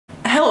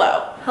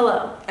Hello.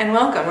 Hello. And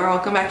welcome, or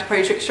welcome back to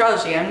Party Trick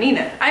Astrology. I'm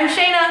Nina. I'm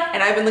Shaina.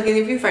 And I've been looking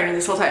at the viewfinder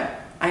this whole time.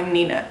 I'm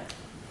Nina.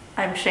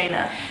 I'm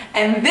Shaina.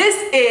 And this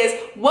is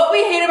what we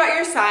hate about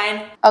your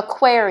sign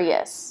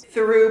Aquarius.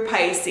 through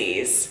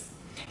Pisces.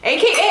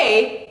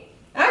 AKA,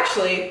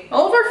 actually,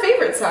 all of our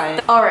favorite signs.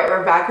 Alright,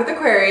 we're back with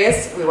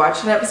Aquarius. We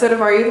watched an episode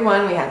of Are You the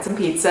One? We had some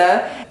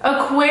pizza.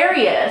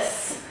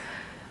 Aquarius.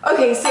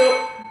 Okay,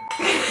 so...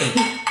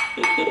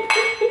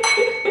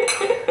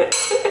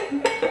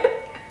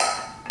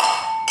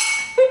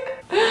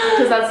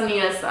 Because that's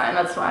Nina's sign,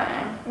 that's why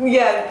I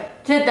Yeah.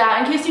 did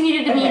that, in case you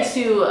needed me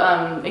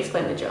to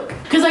explain the joke.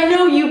 Because I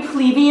know you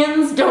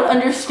plebeians don't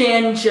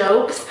understand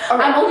jokes.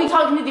 Okay. I'm only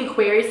talking to the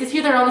Aquarius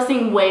here, they're on the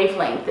same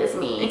wavelength as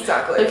me.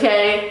 Exactly.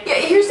 Okay? Yeah,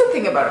 here's the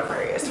thing about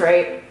Aquarius,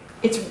 right?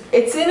 It's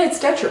in its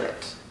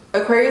detriment.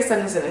 Aquarius sun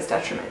is in its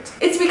detriment.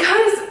 It's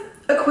because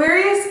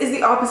Aquarius is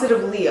the opposite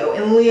of Leo,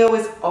 and Leo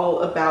is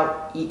all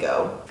about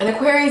ego. And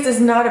Aquarius is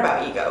not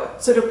about ego.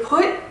 So to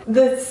put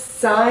the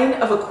sign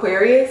of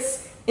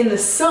Aquarius in the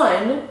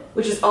sun,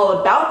 which is all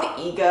about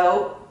the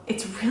ego,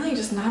 it's really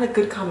just not a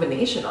good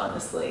combination,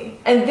 honestly.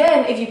 And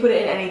then if you put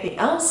it in anything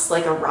else,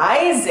 like a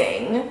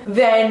rising,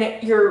 then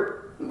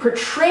you're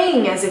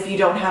portraying as if you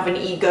don't have an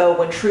ego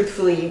when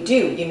truthfully you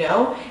do, you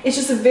know? It's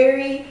just a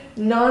very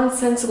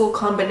nonsensical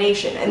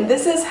combination, and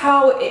this is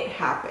how it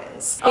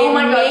happens. Oh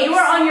my god, you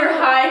are on your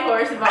high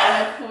horse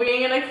about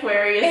being an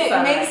Aquarius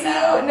sun It makes right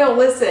now. you, no,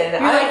 listen.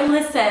 You're like,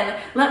 listen,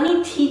 let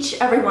me teach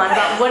everyone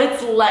about what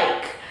it's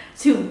like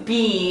to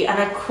be an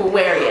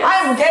Aquarius.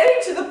 I'm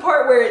getting to the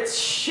part where it's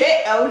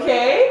shit,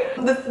 okay?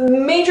 The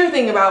major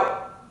thing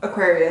about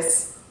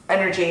Aquarius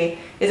energy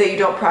is that you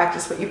don't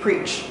practice what you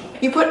preach.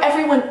 You put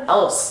everyone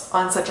else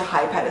on such a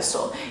high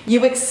pedestal.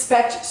 You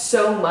expect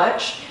so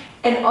much,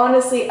 and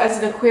honestly, as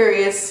an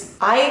Aquarius,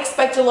 I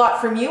expect a lot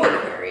from you,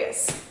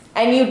 Aquarius,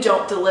 and you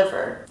don't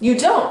deliver. You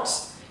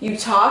don't. You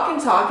talk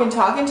and talk and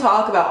talk and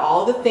talk about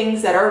all the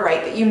things that are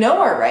right, that you know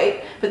are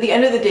right, but at the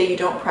end of the day, you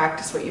don't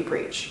practice what you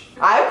preach.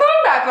 I've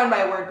gone back on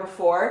my word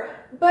before,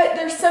 but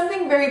there's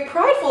something very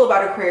prideful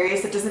about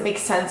Aquarius that doesn't make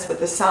sense with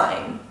the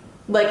sign.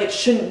 Like, it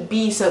shouldn't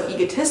be so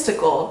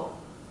egotistical,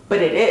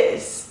 but it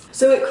is.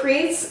 So it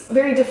creates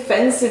very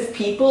defensive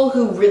people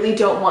who really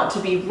don't want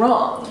to be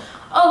wrong.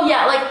 Oh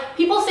yeah, like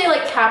people say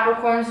like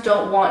Capricorns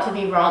don't want to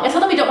be wrong. It's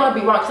not that we don't want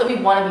to be wrong, it's that we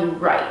want to be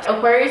right.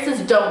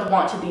 Aquariuses don't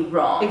want to be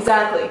wrong.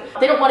 Exactly.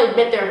 They don't want to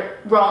admit their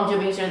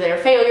wrongdoings or their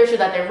failures or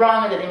that they're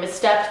wrong or that they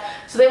misstepped.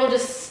 So they will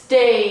just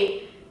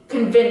stay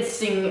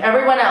convincing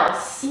everyone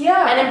else.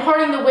 Yeah. And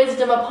imparting the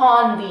wisdom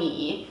upon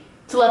thee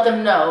to let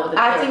them know that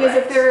acting as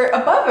if they're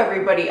above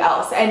everybody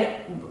else. And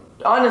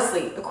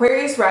honestly,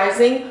 Aquarius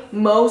rising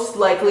most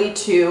likely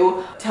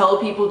to tell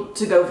people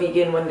to go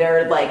vegan when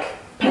they're like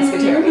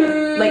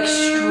pescatarian, like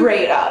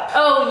straight up.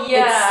 Oh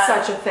yeah, it's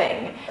such a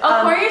thing.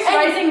 Aquarius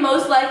rising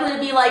most likely to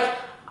be like,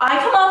 I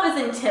come off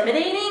as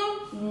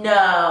intimidating?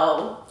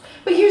 No.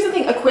 But here's the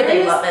thing,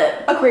 They love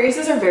it.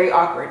 Aquariuses are very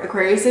awkward.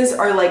 Aquariuses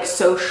are like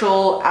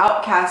social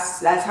outcasts.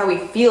 That's how we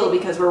feel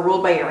because we're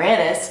ruled by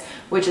Uranus,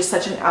 which is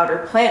such an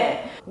outer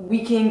planet.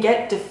 We can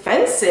get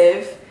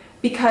defensive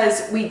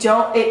because we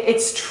don't,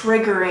 it's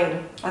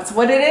triggering. That's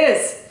what it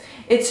is.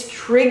 It's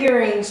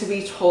triggering to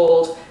be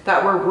told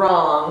that we're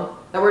wrong,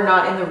 that we're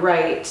not in the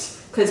right,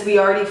 because we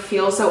already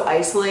feel so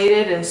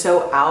isolated and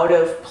so out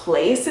of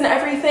place and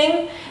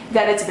everything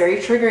that it's very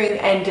triggering,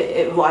 and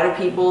a lot of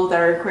people that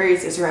are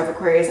Aquariuses or have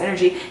Aquarius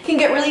energy can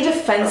get really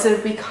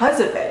defensive because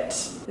of it.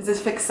 It's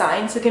this fixed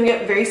sign, so can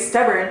get very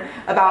stubborn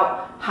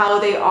about how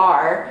they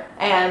are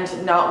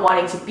and not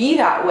wanting to be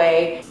that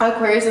way.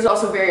 Aquarius is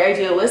also very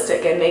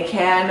idealistic, and they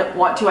can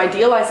want to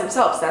idealize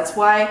themselves. That's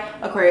why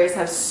Aquarius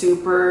have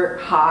super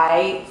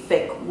high,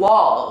 thick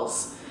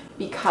walls.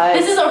 Because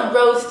this is a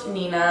roast,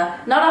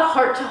 Nina, not a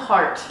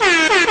heart-to-heart.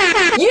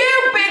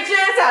 You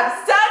bitches have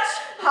such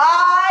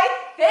high,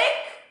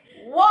 thick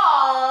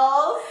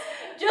walls.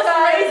 Just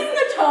raising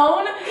the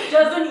tone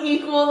doesn't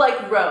equal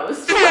like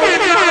roast.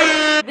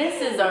 Like,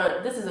 this is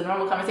a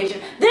normal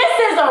conversation. This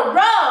is a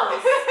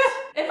roast.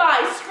 If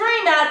I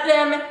scream at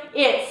them,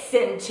 it's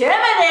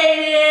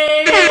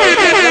intimidating.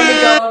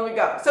 Let me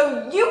go.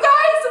 So you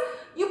guys,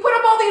 you put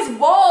up all these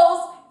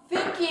walls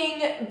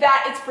thinking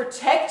that it's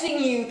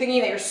protecting you, thinking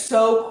that you're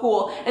so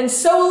cool and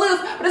so aloof,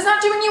 but it's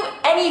not doing you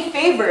any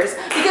favors,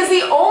 because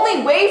the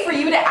only way for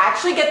you to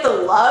actually get the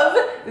love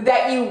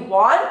that you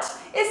want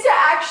is to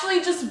actually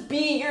just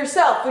be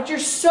yourself, which you're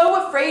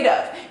so afraid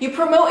of. You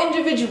promote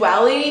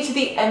individuality to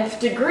the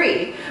nth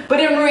degree, but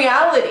in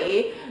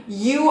reality,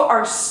 you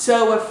are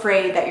so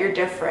afraid that you're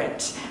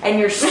different, and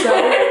you're so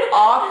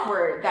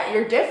awkward that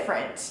you're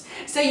different.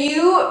 So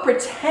you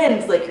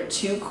pretend like you're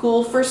too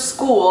cool for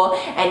school,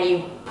 and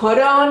you put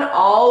on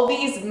all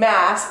these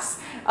masks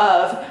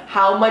of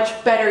how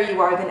much better you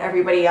are than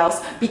everybody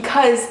else,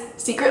 because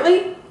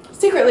secretly,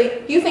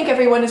 you think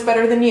everyone is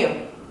better than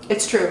you.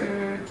 It's true.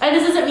 And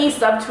this isn't me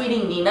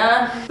subtweeting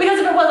Nina, because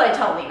if it was, I'd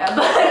tell Nina.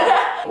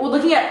 But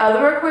looking at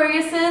other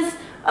Aquariuses,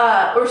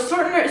 or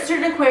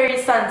certain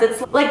Aquarius suns,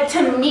 it's like,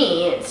 to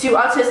me, to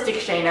autistic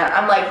Shaina,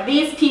 I'm like,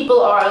 these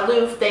people are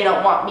aloof, they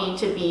don't want me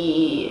to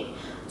be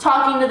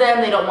talking to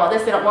them, they don't want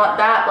this, they don't want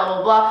that, blah,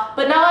 blah, blah.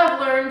 But now I've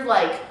learned,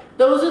 like,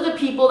 those are the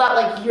people that,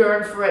 like,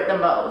 yearn for it the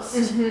most.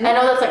 I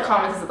know that's, like,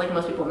 common sense, like,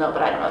 most people know,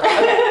 but I don't know.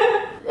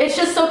 Okay. It's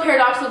just so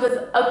paradoxical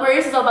because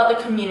Aquarius is all about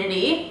the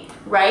community,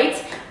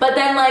 right? But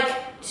then,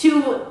 like,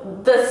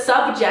 to the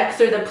subjects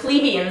or the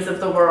plebeians of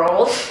the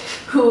world,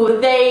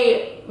 who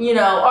they, you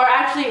know, are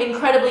actually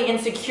incredibly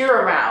insecure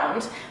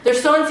around. They're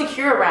so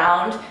insecure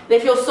around, they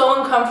feel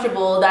so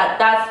uncomfortable that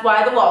that's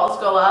why the walls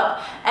go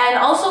up. And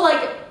also,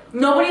 like,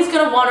 nobody's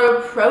gonna want to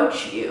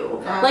approach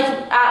you. Like,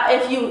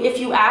 if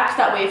you act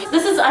that way.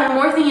 This is, I'm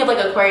more thinking of,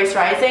 like, Aquarius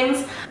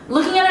risings.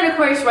 Looking at an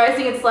Aquarius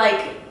rising, it's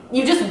like,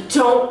 you just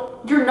don't,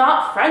 you're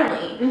not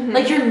friendly.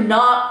 Like, you're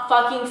not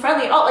fucking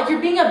friendly at all. Like,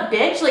 you're being a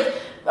bitch. Like,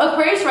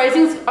 Aquarius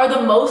risings are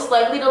the most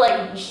likely to,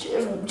 like,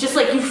 just,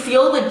 like, you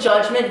feel the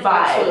judgment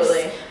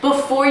vibes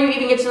before you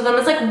even get to them.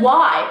 It's like,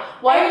 why?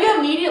 Why are you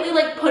immediately,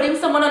 like, putting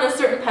someone on a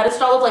certain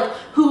pedestal of, like,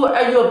 who,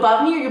 are you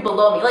above me or are you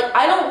below me? Like,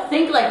 I don't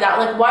think like that.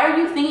 Like, why are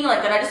you thinking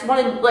like that? I just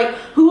want to, like,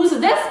 who's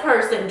this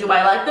person? Do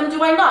I like them?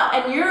 Do I not?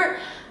 And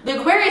the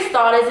Aquarius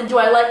thought is, do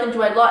I like them,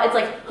 do I not? It's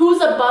like,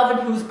 who's above and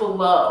who's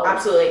below.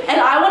 Absolutely.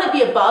 And I want to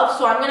be above,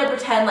 so I'm going to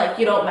pretend like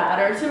you don't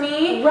matter to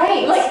me.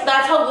 Right. Like,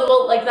 that's how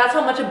little, like, that's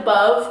how much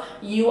above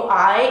you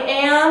I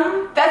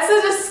am. That's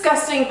the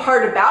disgusting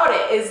part about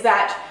it, is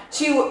that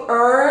to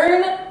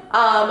earn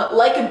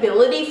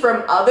likability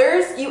from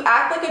others, you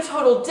act like a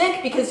total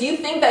dick because you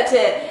think that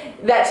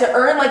to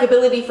earn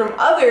likability from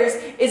others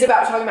is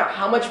about talking about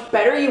how much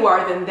better you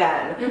are than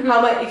them.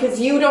 How much, because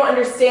you don't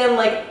understand,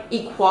 like,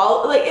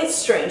 equality. Like, it's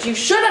strange. You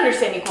should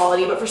understand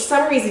equality, but for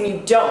some reason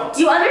you don't.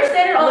 You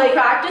understand it all in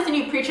practice and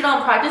you preach it all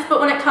in practice, but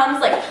when it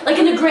comes like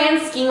in the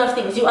grand scheme of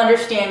things, you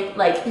understand,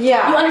 like, you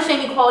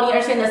understand equality, you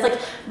understand this, like,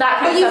 that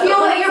kind of stuff. But you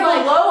feel that you're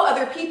below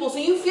other people, so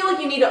you feel like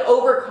you need to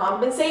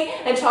overcompensate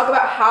and talk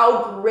about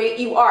how great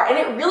you are, and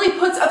it really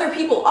puts other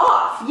people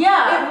off.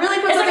 Yeah. It really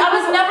puts other people.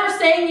 I was never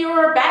saying you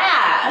were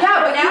bad.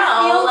 Yeah, but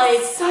now, you feel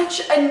like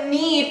such a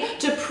need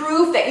to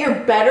prove that you're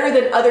better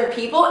than other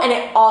people, and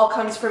it all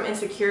comes from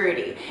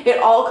insecurity. It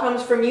all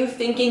comes from you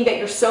thinking that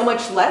you're so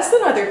much less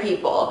than other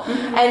people.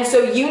 And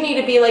so you need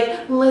to be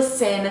like,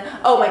 listen,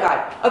 oh my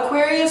god,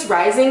 Aquarius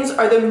risings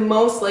are the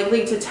most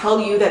likely to tell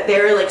you that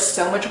they're, like,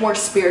 so much more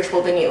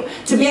spiritual than you.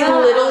 To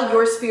belittle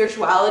your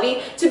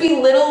spirituality, to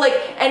belittle, like,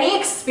 any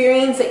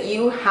experience that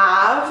you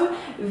have,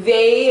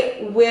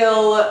 they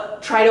will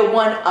try to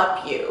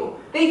one-up you.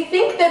 They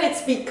think that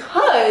it's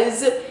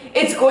because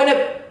it's going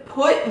to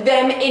put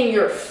them in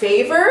your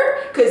favor,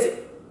 because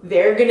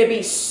they're going to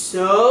be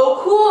so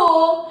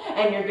cool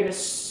and you're going to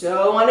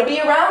so want to be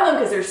around them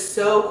because they're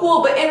so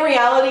cool, but in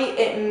reality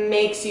it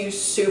makes you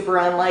super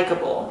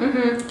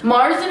unlikable.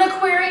 Mars in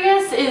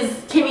Aquarius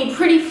can be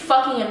pretty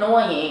fucking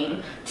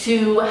annoying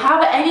to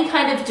have any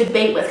kind of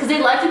debate with, because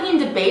they like to be in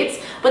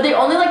debates, but they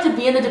only like to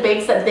be in the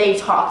debates that they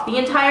talk the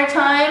entire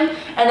time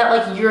and that,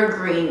 like, you're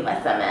agreeing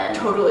with them in.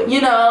 Totally.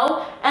 You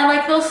know? And,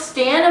 like, they'll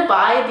stand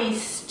by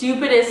these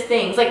stupidest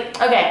things.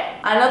 Like, okay,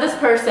 I know this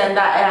person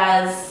that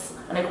has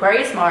an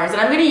Aquarius Mars, and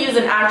I'm going to use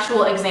an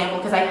actual example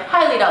because I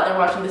highly doubt they're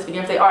watching this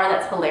video. If they are,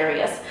 that's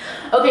hilarious.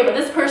 Okay, but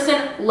this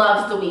person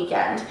loves the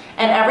weekend,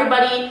 and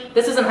everybody,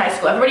 this was in high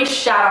school, everybody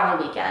shat on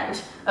the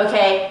weekend,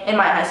 okay? In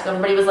my high school,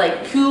 everybody was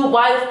like,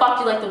 why the fuck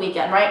do you like the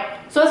weekend, right?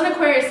 So as an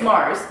Aquarius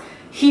Mars,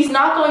 he's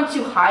not going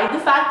to hide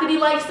the fact that he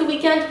likes the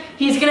weekend.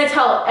 He's going to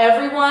tell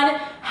everyone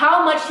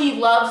how much he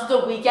loves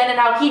the weekend and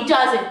how he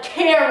doesn't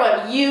care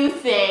what you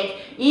think,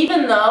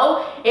 even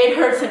though it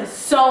hurts him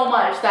so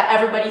much that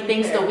everybody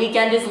thinks the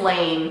weekend is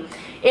lame.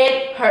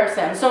 It hurts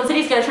him. So instead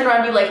he's going to turn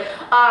around and be like,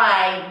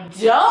 I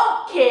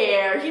don't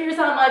care. Here's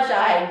how much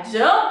I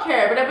don't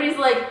care. But everybody's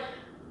like,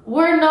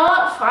 we're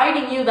not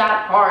fighting you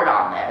that hard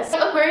on this.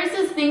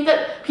 Aquariuses think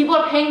that people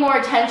are paying more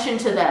attention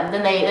to them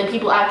than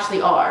people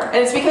actually are. And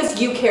it's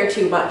because you care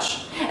too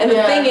much. And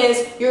the thing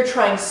is, you're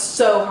trying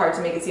so hard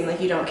to make it seem like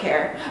you don't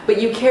care,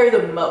 but you care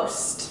the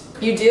most.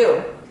 You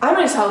do. I'm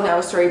going to tell now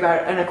a story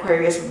about an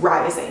Aquarius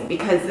rising,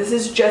 because this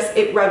is just,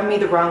 it rubbed me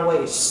the wrong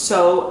way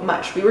so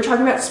much. We were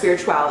talking about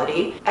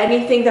spirituality.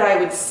 Anything that I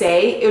would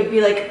say, it would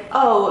be like,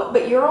 oh,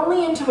 but you're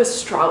only into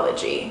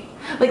astrology.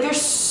 Like,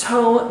 there's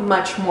so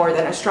much more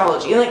than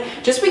astrology. Like,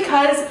 just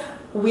because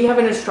we have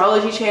an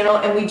astrology channel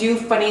and we do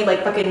funny,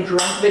 like, fucking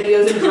drunk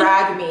videos and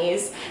drag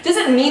me's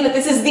doesn't mean that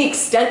this is the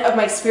extent of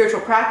my spiritual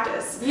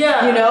practice.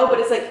 Yeah. You know? But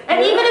it's like,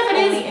 and even if it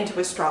is into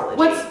astrology.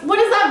 What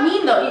does that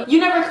mean, though? You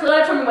never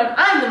clearly told me when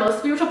I'm the most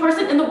spiritual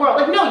person in the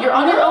world. Like, no, you're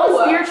on your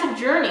own spiritual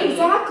journey.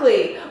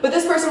 Exactly. But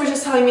this person was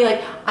just telling me,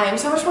 like, I am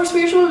so much more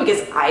spiritual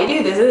because I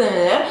do this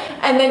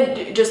and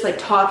then just, like,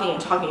 talking and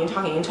talking and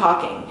talking and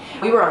talking.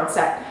 We were on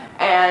set.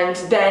 And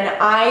then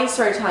I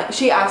started telling,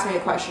 she asked me a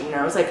question and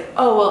I was like,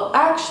 oh, well,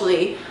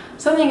 actually,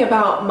 something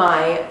about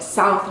my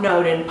South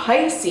Node in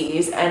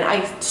Pisces, and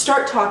I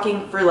start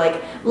talking for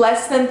like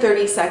less than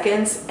 30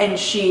 seconds and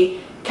she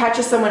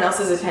catches someone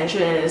else's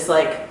attention and is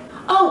like,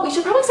 oh, we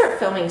should probably start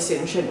filming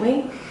soon, shouldn't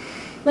we?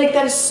 Like,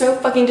 that is so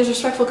fucking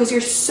disrespectful because you're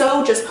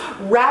so just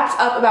wrapped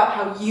up about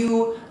how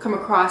you come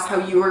across, how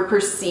you are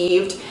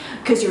perceived,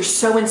 because you're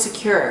so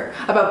insecure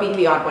about being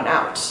the odd one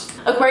out.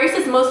 Aquarius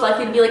is most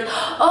likely to be like,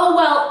 oh,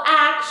 well,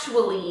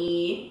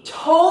 actually.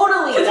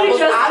 Totally. Because you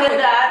just did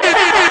that.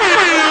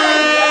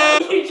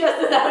 You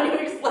just did that when you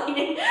were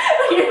explaining.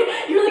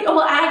 You're like, oh,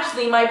 well,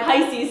 actually, my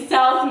Pisces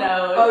South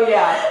Node. Oh,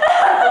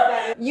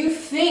 yeah. You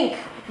think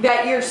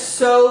that you're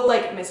so,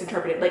 like,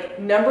 misinterpreted. Like,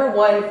 number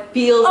one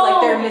feels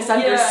like they're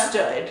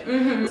misunderstood. Yeah.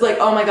 Mm-hmm. It's like,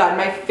 oh my god,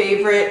 my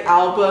favorite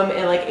album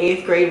in, like,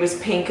 8th grade was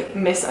Pink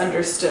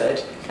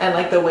Misunderstood. And,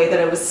 like, the way that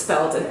it was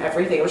spelled and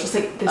everything. It was just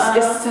like, this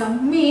is so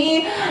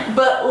me.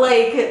 But,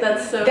 like,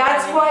 that's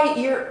funny. Why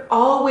you're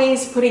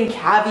always putting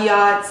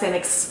caveats and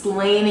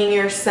explaining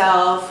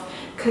yourself.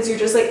 Because you're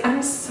just like,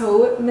 I'm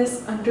so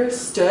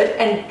misunderstood.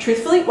 And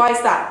truthfully, why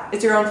is that?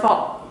 It's your own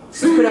fault.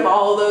 So you put up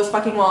all those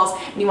fucking walls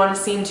and you want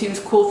to seem too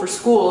cool for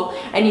school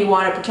and you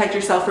want to protect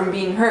yourself from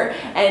being hurt.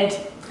 And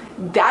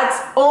that's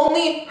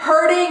only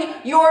hurting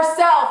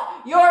yourself.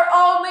 You're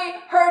only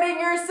hurting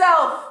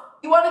yourself.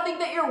 You want to think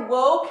that you're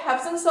woke?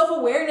 Have some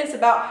self-awareness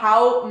about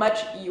how much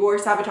you're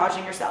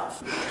sabotaging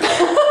yourself.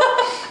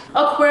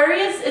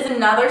 Aquarius is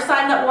another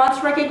sign that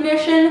wants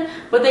recognition,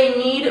 but they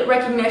need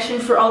recognition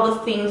for all the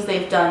things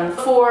they've done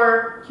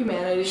for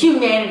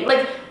humanity.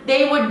 Like,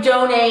 they would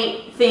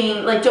donate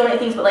things,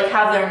 but like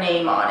have their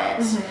name on it.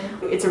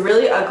 Mm-hmm. It's a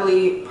really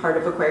ugly part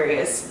of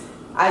Aquarius.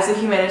 As a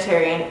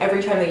humanitarian,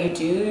 every time that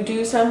you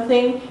do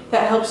something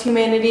that helps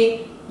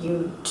humanity,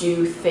 you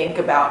do think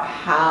about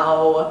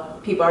how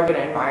people are going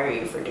to admire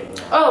you for doing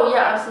that. Oh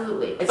yeah,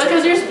 absolutely.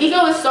 Because your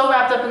ego is so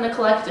wrapped up in the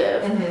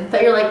collective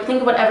that you're like,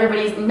 think of what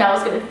everybody now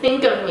is going to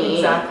think of me.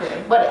 Exactly.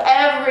 What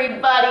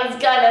everybody's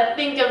going to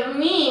think of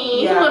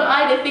me. Yeah. Who am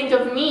I to think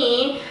of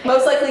me?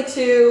 Most likely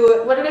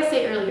to... What did I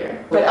say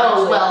earlier? But I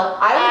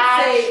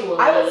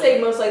would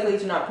say most likely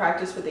to not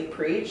practice what they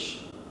preach.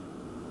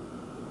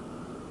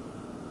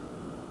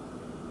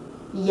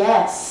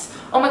 Yes.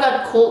 Oh my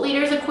god, cult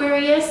leaders,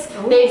 Aquarius,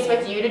 they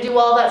expect you to do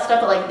all that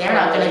stuff, but like they're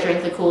not gonna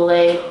drink the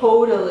Kool-Aid.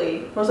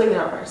 Totally. Most likely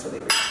not practice what they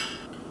preach.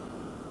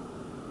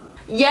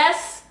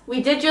 Yes,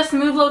 we did just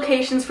move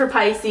locations for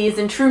Pisces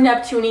in true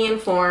Neptunian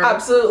form.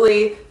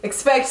 Absolutely.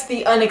 Expect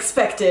the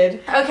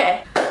unexpected.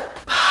 Okay.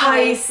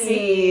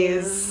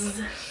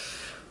 Pisces.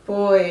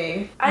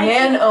 Boy.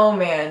 Man, oh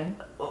man.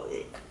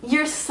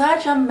 You're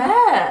such a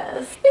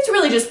mess. It's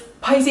really just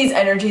Pisces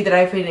energy that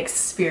I've been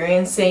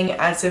experiencing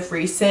as of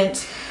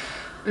recent.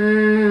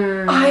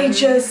 I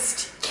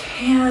just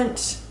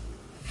can't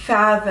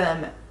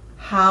fathom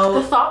how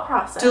the thought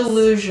process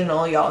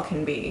delusional y'all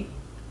can be.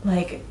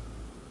 Like,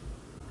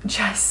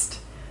 just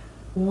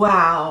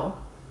wow.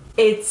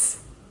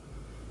 It's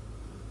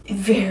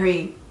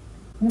very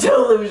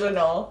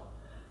delusional.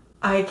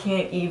 I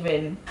can't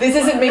even. This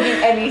isn't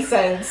making any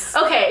sense.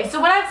 Okay,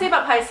 so what I'd say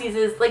about Pisces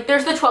is, like,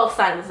 there's the 12th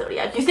sign of the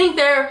zodiac. You think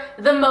they're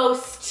the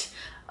most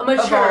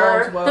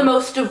mature, the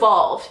most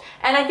evolved.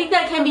 And I think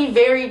that can be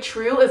very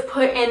true if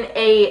put in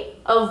a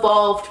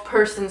evolved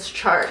person's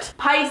chart.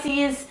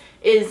 Pisces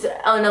is,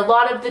 in a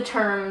lot of the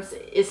terms,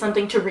 is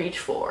something to reach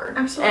for.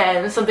 Absolutely.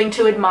 And something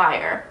to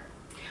admire.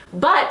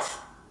 But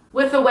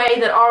with the way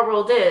that our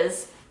world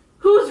is,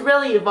 who's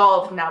really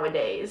evolved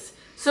nowadays?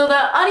 So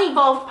the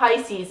unevolved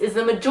Pisces is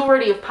the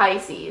majority of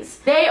Pisces.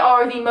 They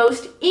are the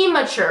most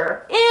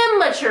immature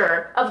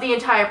of the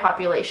entire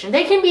population.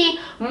 They can be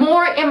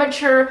more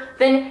immature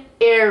than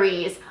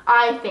Aries,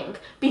 I think,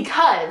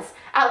 because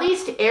at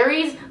least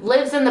Aries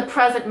lives in the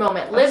present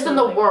moment, lives in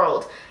the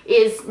world,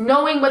 is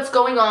knowing what's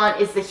going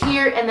on, is the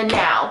here and the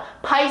now.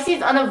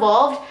 Pisces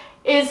unevolved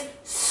is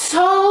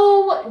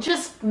so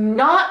just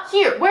not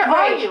here. Where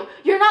are you?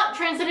 You're not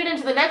transited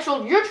into the next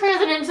world. You're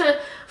transited into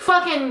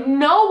fucking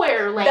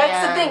nowhere land.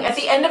 That's the thing. At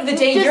the end of the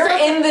day, you're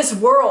in this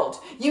world.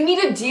 You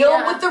need to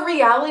deal with the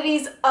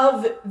realities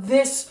of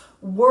this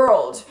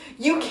world.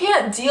 You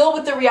can't deal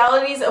with the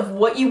realities of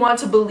what you want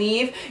to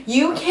believe.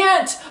 You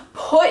can't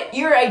put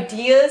your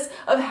ideas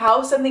of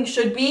how something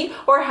should be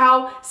or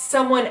how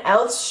someone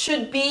else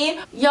should be.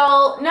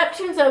 Y'all,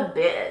 Neptune's a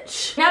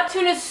bitch.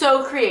 Neptune is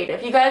so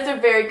creative. You guys are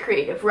very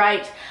creative,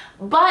 right?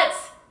 But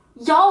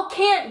y'all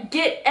can't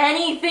get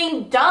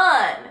anything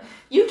done.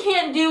 You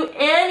can't do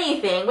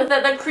anything with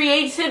the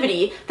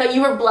creativity that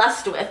you were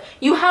blessed with.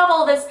 You have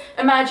all this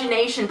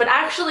imagination, but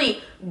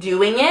actually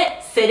doing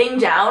it, sitting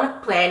down,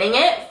 planning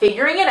it,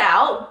 figuring it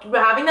out,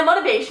 having the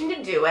motivation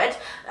to do it,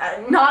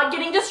 not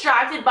getting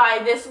distracted by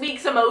this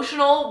week's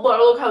emotional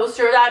roller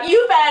coaster that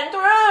you've been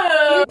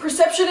through.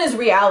 Perception is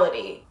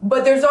reality,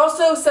 but there's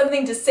also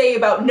something to say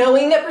about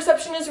knowing that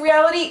perception is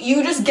reality.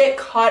 You just get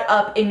caught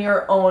up in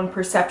your own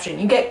perception.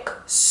 You get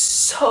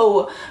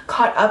so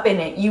caught up in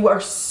it.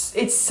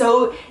 It's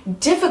so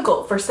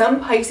difficult for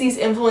some Pisces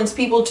influenced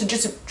people to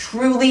just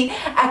truly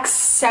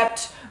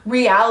accept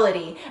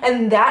reality,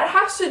 and that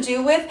has to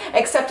do with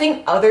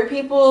accepting other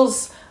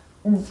people's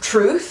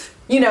truth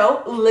you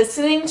know,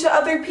 listening to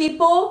other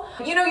people.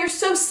 You know, you're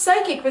so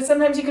psychic, but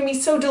sometimes you can be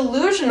so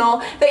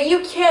delusional that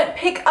you can't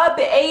pick up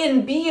A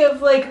and B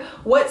of like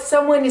what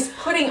someone is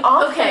putting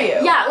off for you.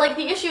 Yeah, like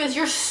the issue is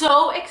you're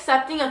so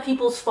accepting of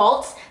people's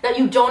faults that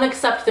you don't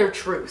accept their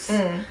truths.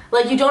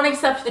 Like you don't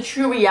accept the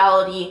true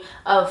reality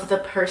of the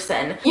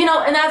person. You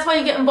know, and that's why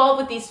you get involved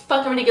with these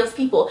fucking ridiculous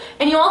people.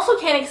 And you also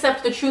can't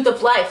accept the truth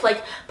of life.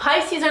 Like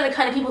Pisces are the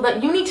kind of people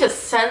that you need to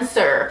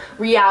censor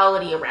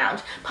reality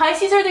around.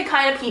 Pisces are the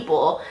kind of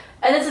people,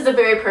 and this is a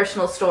very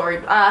personal story.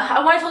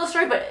 I want to tell the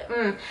story, but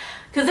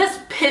because this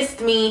pissed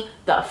me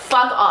the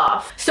fuck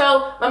off.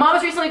 So my mom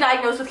was recently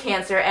diagnosed with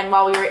cancer, and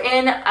while we were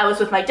in, I was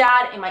with my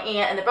dad and my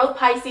aunt, and they're both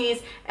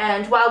Pisces.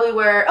 And while we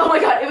were, oh my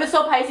god, it was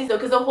so Pisces though,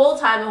 because the whole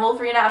time, the whole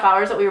 3.5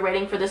 hours that we were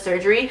waiting for the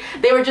surgery,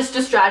 they were just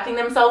distracting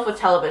themselves with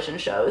television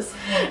shows.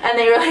 And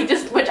they were like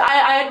which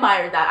I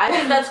admired that. I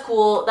think that's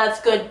cool. That's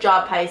good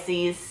job,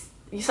 Pisces.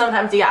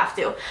 Sometimes you have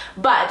to.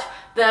 But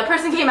the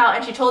person came out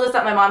and she told us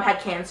that my mom had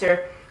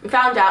cancer. We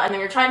found out, and then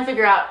we were trying to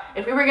figure out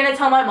if we were gonna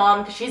tell my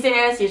mom, because she's in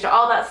anesthesia,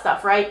 all that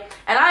stuff, right?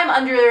 And I'm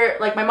under,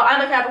 like, I'm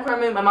a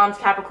Capricorn moon, my mom's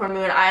Capricorn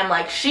moon. I am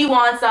like, she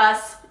wants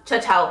us to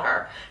tell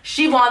her.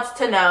 She wants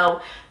to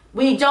know.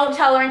 We don't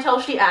tell her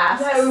until she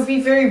asks. Yeah, it would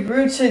be very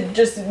rude to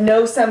just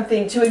know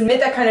something, to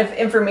admit that kind of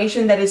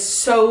information that is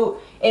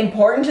so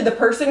important to the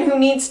person who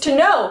needs to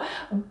know.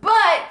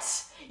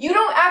 But you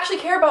don't actually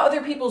care about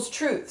other people's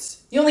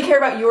truths. You only care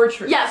about your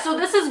truth. Yeah, so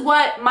this is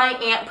what my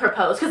aunt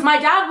proposed, because my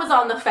dad was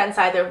on the fence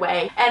either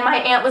way, and my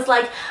aunt was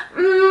like,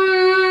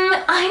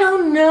 I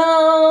don't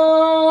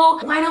know.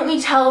 Why don't we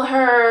tell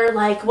her,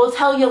 like, we'll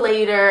tell you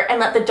later, and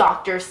let the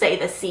doctor say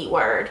the C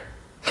word.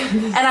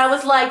 And I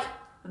was like,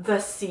 the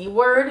C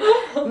word?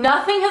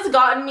 Nothing has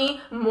gotten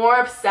me more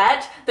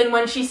upset than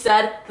when she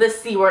said the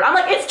C word. I'm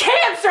like, it's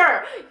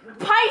cancer!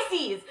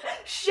 Pisces,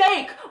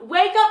 shake,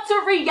 wake up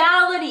to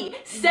reality.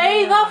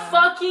 Say the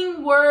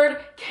fucking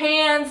word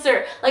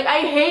cancer. Like,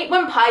 I hate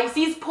when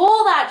Pisces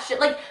pull that shit.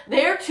 Like,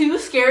 they're too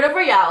scared of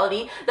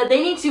reality that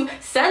they need to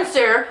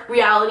censor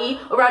reality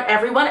around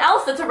everyone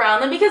else that's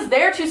around them because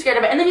they're too scared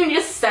of it. And then you need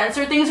to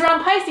censor things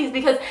around Pisces,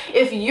 because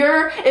if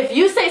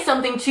you say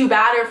something too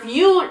bad, or if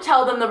you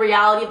tell them the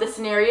reality of the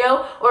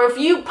scenario, or if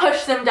you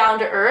push them down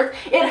to earth,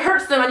 it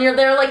hurts them, and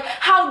they're like,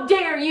 how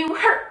dare you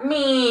hurt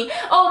me?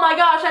 Oh my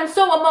gosh, I'm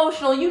so emotional.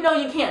 You know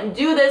you can't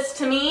do this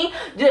to me.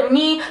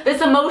 Me,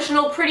 this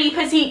emotional, pretty,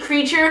 petite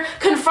creature,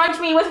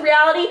 confront me with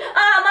reality.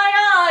 Ah, my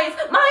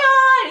eyes,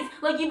 my eyes.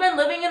 Like, you've been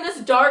living in this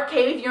dark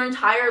cave your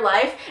entire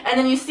life, and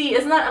then you see,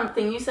 isn't that a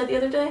thing you said the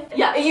other day?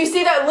 Yeah, you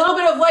see that little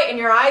bit of light, and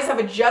your eyes have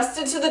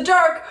adjusted to the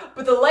dark,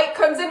 but the light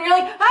comes in, and you're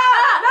like, no,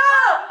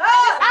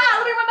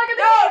 let me run back in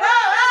the cave.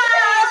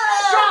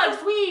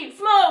 Drugs, weed,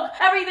 smoke,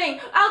 everything,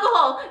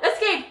 alcohol,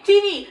 escape,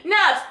 TV,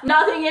 naps.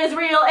 Nothing is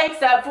real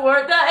except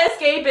for the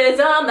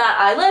escapism that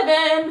I live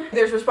in.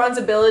 There's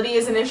responsibility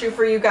is an issue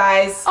for you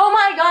guys. Oh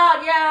my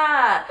god,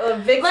 yeah.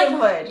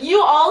 Victimhood. Like,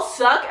 you all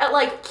suck at,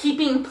 like,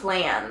 keeping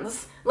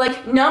plans.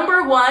 Like,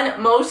 number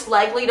one, most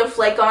likely to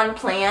flake on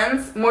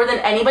plans more than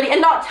anybody,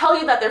 and not tell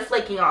you that they're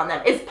flaking on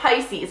them, is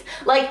Pisces.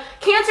 Like,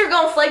 Cancer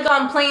gonna flake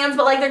on plans,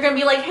 but like, they're gonna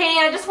be like, hey,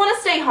 I just want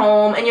to stay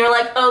home, and you're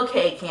like,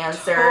 okay,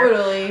 Cancer.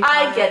 Totally.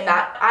 I get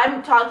that.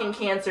 I'm talking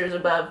Cancers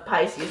above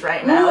Pisces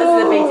right now.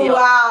 This is a big deal.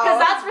 Wow.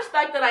 Because that's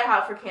respect that I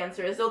have for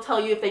Cancers. They'll tell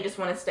you if they just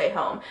want to stay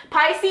home.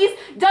 Pisces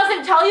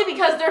doesn't tell you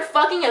because they're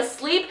fucking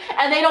asleep,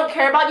 and they don't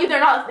care about you. They're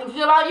not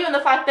thinking about you, and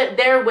the fact that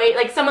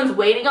like someone's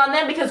waiting on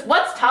them, because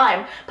what's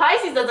time?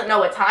 Pisces doesn't know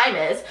what time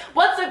is.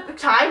 What's a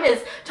time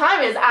is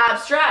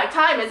abstract.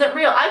 Time isn't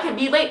real. I can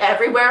be late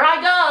everywhere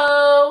I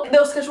go.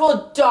 They'll schedule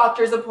a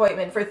doctor's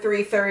appointment for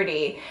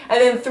 3:30,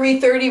 and then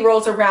 3:30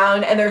 rolls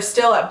around and they're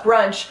still at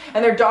brunch,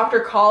 and their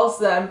doctor calls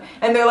them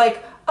and they're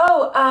like,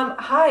 oh,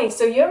 hi,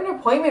 so you have an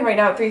appointment right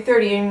now at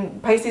 3:30,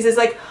 and Pisces is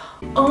like,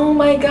 oh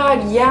my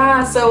god,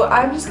 yeah, so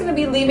I'm just gonna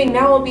be leaving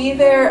now. I'll be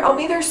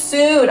there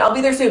soon.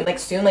 Like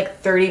soon, like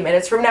 30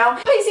 minutes from now.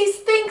 Pisces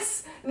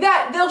thinks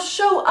that they'll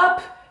show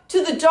up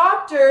to the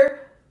doctor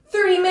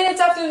 30 minutes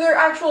after their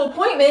actual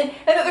appointment,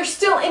 and that they're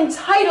still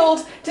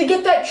entitled to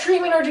get that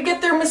treatment or to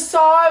get their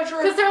massage,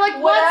 or because they're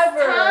like, whatever.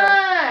 What's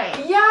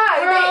time? Yeah,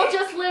 we're all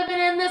just living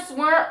in this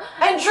world.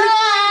 And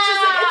truthfully, it's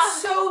just like,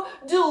 it's so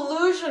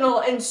delusional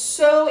and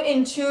so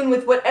in tune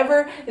with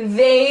whatever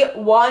they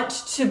want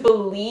to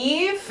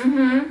believe.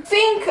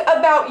 Think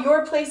about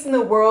your place in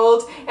the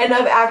world and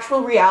of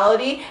actual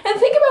reality, and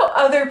think about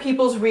other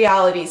people's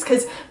realities,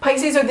 because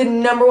Pisces are the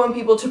 #1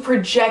 people to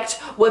project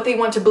what they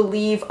want to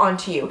believe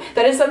onto you.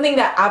 That is something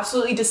that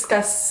absolutely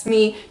disgusts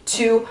me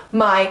to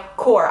my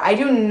core. I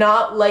do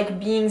not like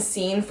being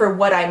seen for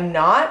what I'm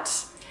not.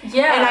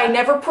 Yeah. And I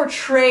never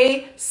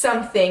portray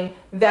something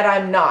that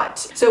I'm not.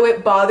 So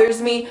it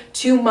bothers me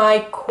to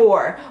my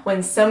core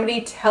when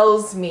somebody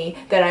tells me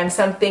that I'm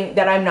something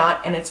that I'm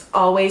not, and it's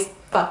always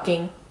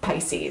fucking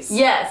Pisces.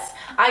 Yes.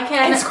 I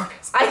can And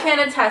Scorpios. I can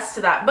attest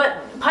to that. But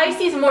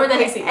Pisces more than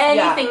Pisces,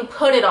 anything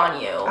put it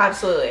on you.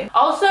 Absolutely.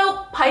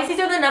 Also, Pisces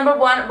are the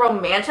 #1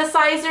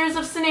 romanticizers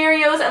of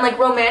scenarios and like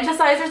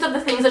romanticizers of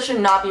the things that should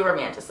not be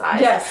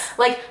romanticized. Yes.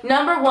 Like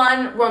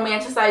 #1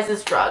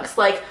 romanticizes drugs.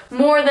 Like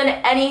more than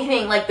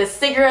anything, like the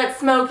cigarette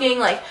smoking,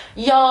 like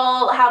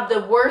y'all have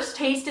the worst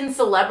taste in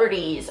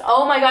celebrities.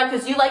 Oh my god,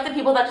 because you like the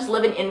people that just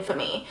live in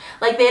infamy.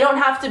 Like they don't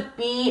have to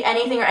be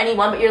anything or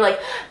anyone, but you're like,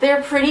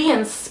 they're pretty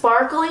and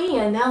sparkly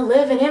and now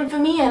live in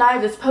infamy, and I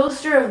have this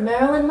poster of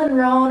Marilyn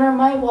Monroe on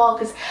my wall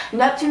because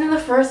Neptune in the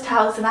first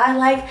house, and I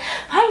like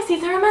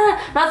Pisces. I'm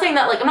not saying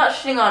that, like, I'm not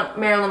shitting on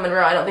Marilyn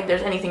Monroe. I don't think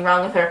there's anything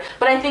wrong with her,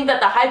 but I think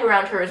that the hype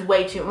around her is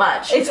way too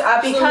much. It's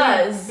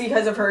absolutely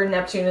because of her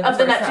Neptune in the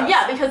first house.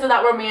 Yeah, because of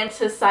that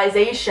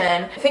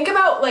romanticization. Think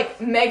about like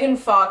Megan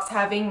Fox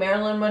having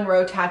Marilyn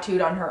Monroe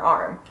tattooed on her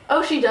arm.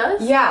 Oh, she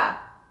does? Yeah.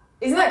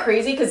 Isn't that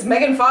crazy? Because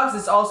Megan Fox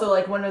is also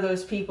like one of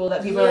those people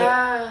that people are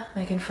like,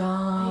 Megan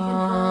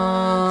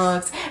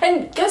Fox.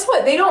 And guess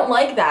what? They don't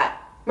like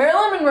that.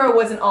 Marilyn Monroe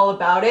wasn't all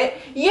about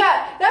it.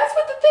 Yeah, that's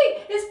what the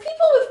thing is.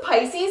 People with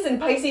Pisces and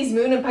Pisces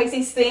moon and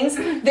Pisces things,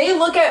 they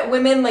look at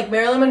women like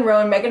Marilyn Monroe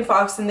and Megan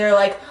Fox and they're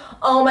like,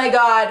 oh my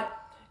god,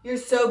 you're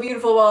so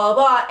beautiful, blah,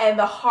 blah, blah. And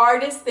the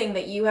hardest thing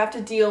that you have to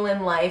deal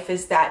in life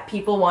is that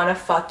people want to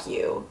fuck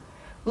you.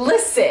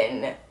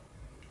 Listen,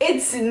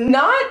 it's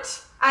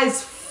not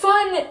as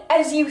fun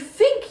as you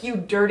think, you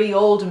dirty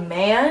old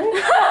man.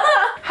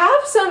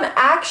 Have some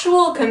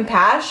actual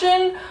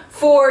compassion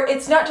for,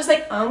 it's not just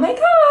like, oh my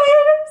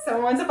god,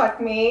 someone wants to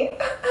fuck me.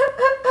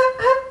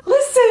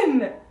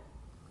 Listen.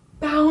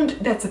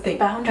 That's the thing.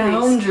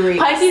 Boundaries.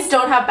 Pisces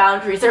don't have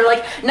boundaries. They're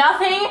like,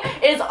 nothing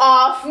is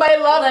off. My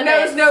love limits.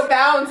 knows no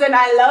bounds and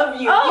I love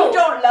you. Oh. You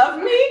don't love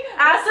me?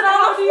 Acid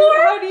on the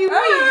floor? How do you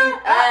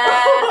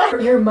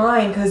mean? You're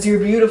mine because you're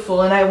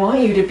beautiful and I want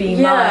you to be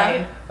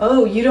mine.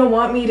 Oh, you don't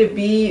want me to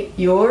be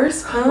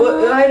yours?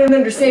 Well, I don't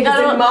understand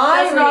because in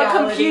my that's reality.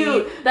 Not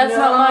compute. That's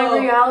not my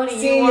reality.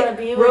 See, you want to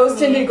be with rose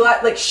me. tinted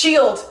glass, like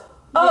shield.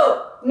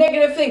 Oh,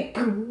 negative thing.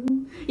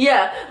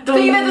 Yeah.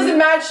 Thing that doesn't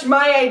match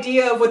my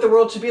idea of what the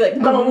world should be like.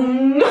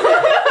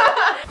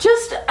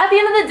 Just at the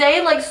end of the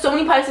day, like so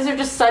many Pisces are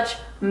just such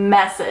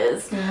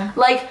messes. Yeah.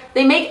 Like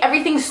they make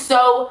everything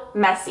so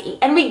messy.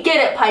 And we get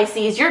it,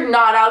 Pisces. You're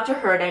not out to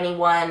hurt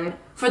anyone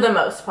for the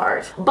most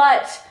part.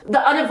 But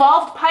the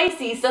unevolved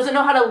Pisces doesn't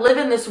know how to live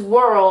in this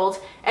world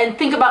and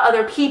think about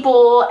other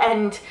people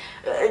and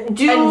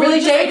really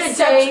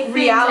accept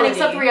reality. And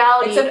accept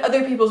reality. Accept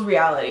other people's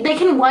reality. They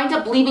can wind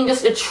up leaving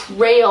just a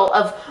trail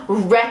of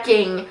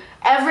wrecking.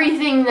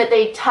 Everything that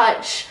they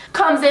touch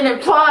comes in and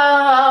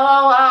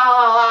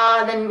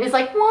and then it's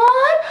like,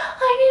 what?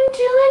 I didn't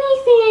do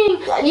anything.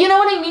 You know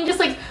what I mean? Just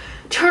like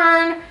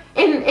turn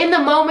in the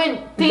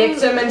moment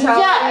things. Victim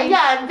mentality?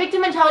 Yeah,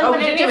 victim mentality. Oh, but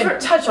we didn't even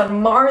touch on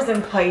Mars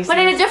and Pisces. But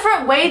in a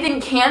different way than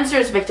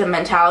Cancer's victim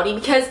mentality,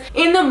 because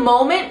in the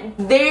moment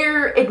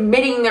they're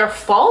admitting their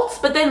faults,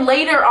 but then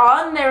later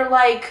on they're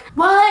like,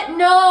 what?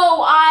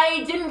 No,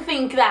 I didn't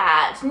think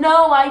that.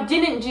 No, I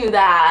didn't do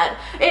that.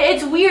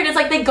 It's weird. It's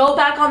like they go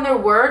back on their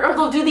word or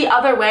they'll do the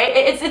other way.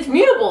 It's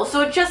mutable.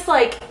 So it's just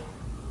like,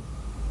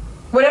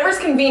 whatever's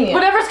convenient.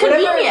 Whatever's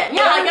convenient.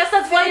 Yeah, I guess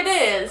that's what it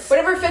is.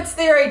 Whatever fits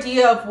their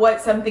idea of what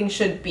something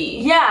should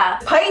be. Yeah.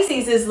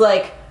 Pisces is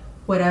like,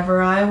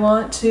 whatever I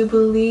want to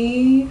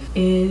believe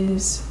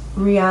is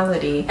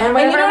reality. And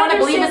whatever I want to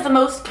believe is the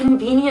most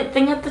convenient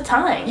thing at the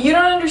time. You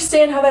don't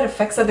understand how that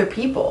affects other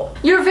people.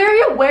 You're very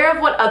aware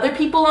of what other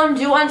people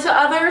undo unto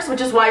others,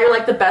 which is why you're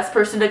like the best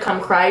person to come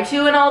cry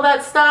to and all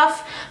that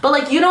stuff. But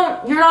like you're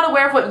not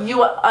aware of what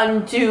you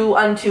undo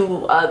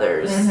unto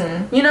others.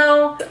 Mm-hmm. You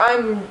know?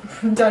 I'm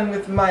done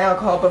with my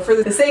alcohol, but for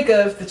the sake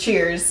of the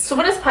cheers. So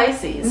what is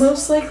Pisces?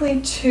 Most likely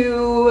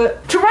to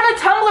run a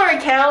Tumblr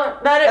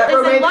account that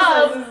is in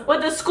love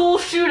with the school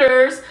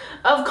shooters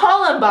of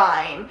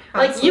Columbine.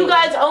 Absolutely. Like you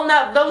guys own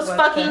those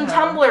fucking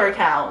Tumblr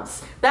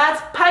accounts. That's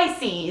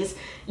Pisces.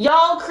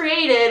 Y'all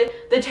created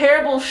the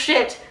terrible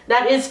shit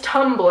that is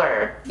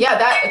Tumblr. Yeah,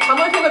 that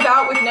Tumblr came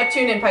about with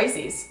Neptune and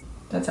Pisces.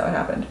 That's how it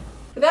happened.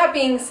 With that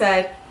being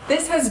said,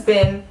 this has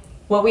been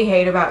what we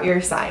hate about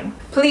your sign.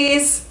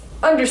 Please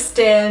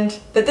understand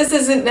that this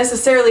isn't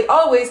necessarily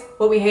always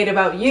what we hate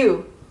about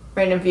you,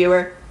 random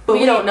viewer. But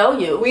we don't know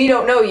you. We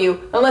don't know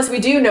you unless we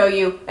do know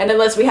you and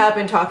unless we have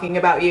been talking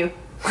about you.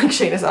 Like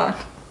Shaina's on.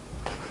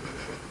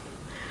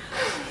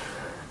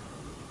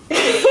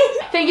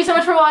 Thank you so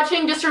much for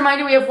watching. Just a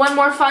reminder, we have one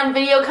more fun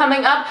video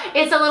coming up.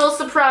 It's a little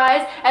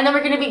surprise, and then we're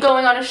going to be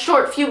going on a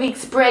short few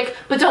weeks break.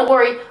 But don't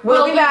worry,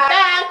 we'll be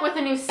back with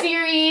a new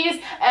series,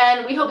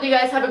 and we hope you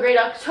guys have a great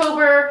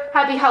October.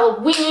 Happy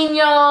Halloween,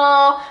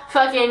 y'all.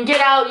 Fucking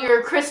get out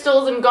your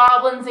crystals and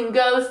goblins and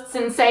ghosts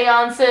and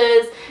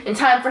seances in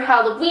time for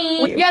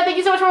Halloween. Yeah, thank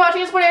you so much for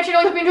watching. Supporting our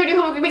channel. We hope you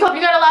enjoyed it. We hope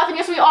you got a laugh, and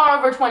yes, we are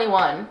over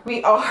 21.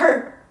 We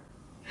are.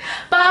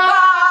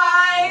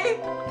 Bye!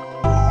 Bye!